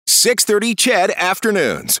6:30 CHED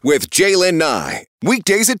Afternoons with Jaylen Nye.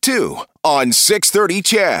 Weekdays at 2 on 6:30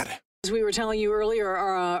 CHED. As we were telling you earlier,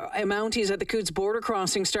 our Mounties at the Coutts border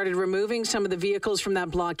crossing started removing some of the vehicles from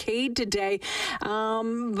that blockade today,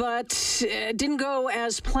 but it didn't go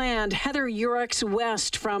as planned. Heather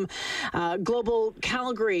Yourex-West from Global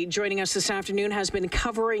Calgary joining us this afternoon has been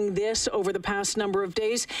covering this over the past number of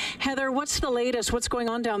days. Heather, what's the latest? What's going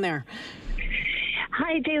on down there?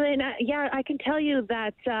 Hi, Jaylen. Yeah, I can tell you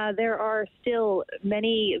that there are still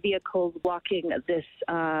many vehicles blocking this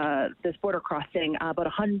border crossing, about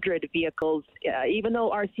 100 vehicles. Even though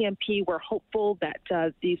RCMP were hopeful that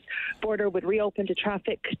this border would reopen to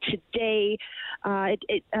traffic today,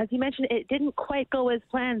 as you mentioned, it didn't quite go as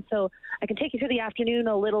planned. So I can take you through the afternoon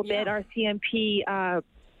a little bit. RCMP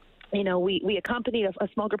we accompanied a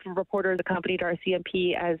small group of reporters accompanied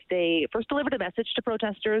RCMP as they first delivered a message to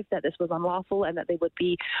protesters that this was unlawful and that they would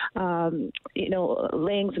be,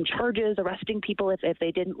 laying some charges, arresting people if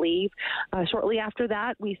they didn't leave. Shortly after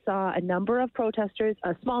that, we saw a number of protesters,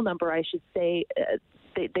 a small number, I should say,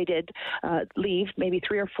 they did leave, maybe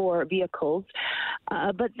 3 or 4 vehicles.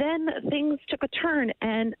 But then things took a turn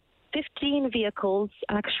and 15 vehicles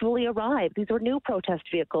actually arrived. These were new protest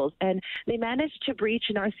vehicles, and they managed to breach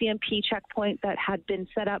an RCMP checkpoint that had been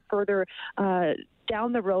set up further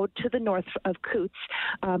down the road to the north of Coutts.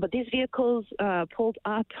 But these vehicles pulled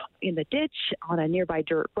up in the ditch on a nearby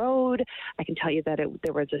dirt road. I can tell you that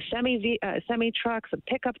there was a semi truck, some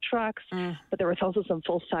pickup trucks, but there was also some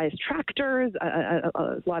full-size tractors,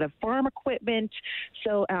 a lot of farm equipment.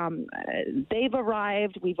 So they've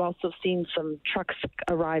arrived. We've also seen some trucks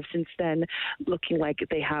arrive since then, looking like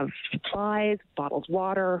they have supplies, bottled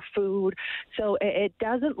water, food. So it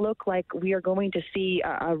doesn't look like we are going to see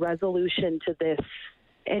a resolution to this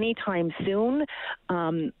anytime soon.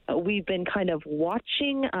 We've been kind of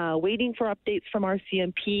watching, waiting for updates from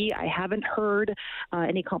RCMP. I haven't heard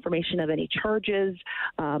any confirmation of any charges,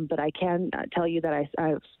 but I can tell you that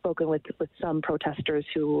I've spoken with some protesters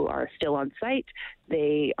who are still on site.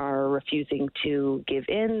 They are refusing to give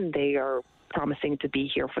in. They are promising to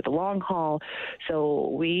be here for the long haul. So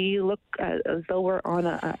we look as though we're on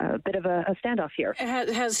a bit of a standoff here.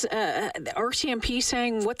 Has RCMP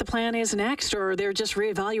saying what the plan is next, or they're just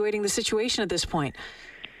reevaluating the situation at this point?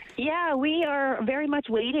 Yeah, we are very much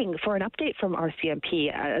waiting for an update from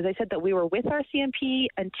RCMP. As I said, that we were with RCMP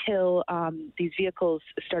until these vehicles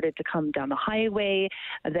started to come down the highway.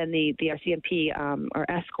 And then the RCMP, our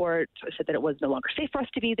escort, said that it was no longer safe for us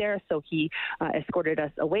to be there, so he escorted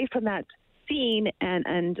us away from that scene,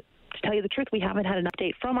 and to tell you the truth, we haven't had an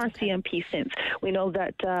update from RCMP since. We know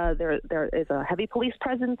that there is a heavy police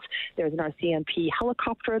presence. There's an RCMP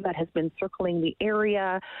helicopter that has been circling the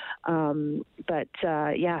area. That's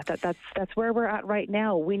where we're at right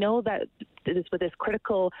now. We know that with this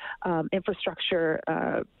critical infrastructure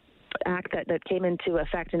act that came into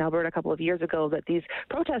effect in Alberta a couple of years ago, that these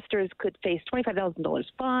protesters could face $25,000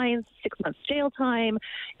 fines, 6 months jail time.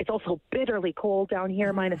 It's also bitterly cold down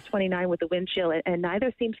here, minus 29 with the wind chill, and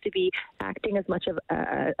neither seems to be acting as much of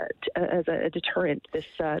as a deterrent. This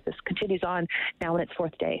continues on now in its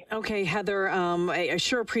 4th day. Okay, Heather, I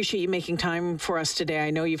sure appreciate you making time for us today.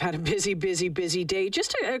 I know you've had a busy day.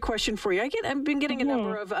 Just a question for you. I've been getting a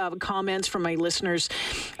number of comments from my listeners,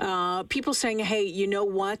 people saying, hey, you know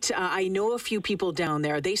what? I know a few people down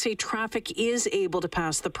there. They say traffic is able to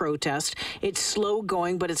pass the protest. It's slow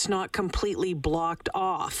going, but it's not completely blocked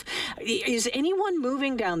off. Is anyone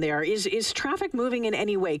moving down there? Is traffic moving in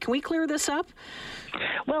any way? Can we clear this up?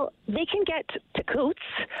 Well, they can get to Coutts.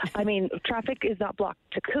 I mean, traffic is not blocked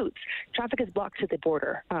to Coutts. Traffic is blocked to the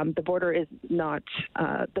border. The border is not.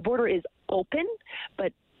 The border is open,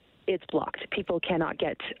 but it's blocked. People cannot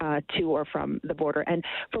get to or from the border. And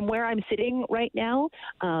from where I'm sitting right now,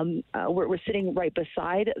 we're sitting right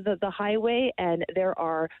beside the highway, and there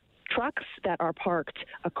are trucks that are parked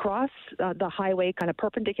across the highway, kind of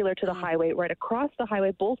perpendicular to the highway, right across the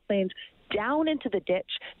highway, both lanes, down into the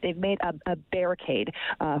ditch. They've made a barricade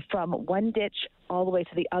from one ditch all the way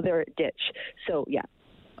to the other ditch. So, yeah.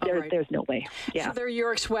 There's no way. Yeah. Heather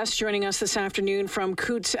Yourex-West joining us this afternoon from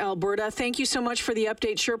Coutts, Alberta. Thank you so much for the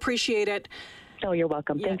update. Sure appreciate it. Oh, you're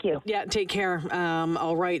welcome. Yeah, thank you. Yeah, take care.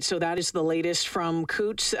 All right, so that is the latest from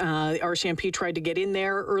Coutts. RCMP tried to get in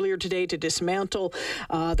there earlier today to dismantle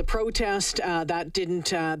the protest. That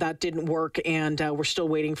didn't work, and we're still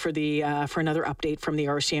waiting for another update from the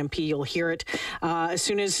RCMP. You'll hear it as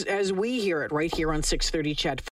soon as we hear it right here on 6:30 CHED.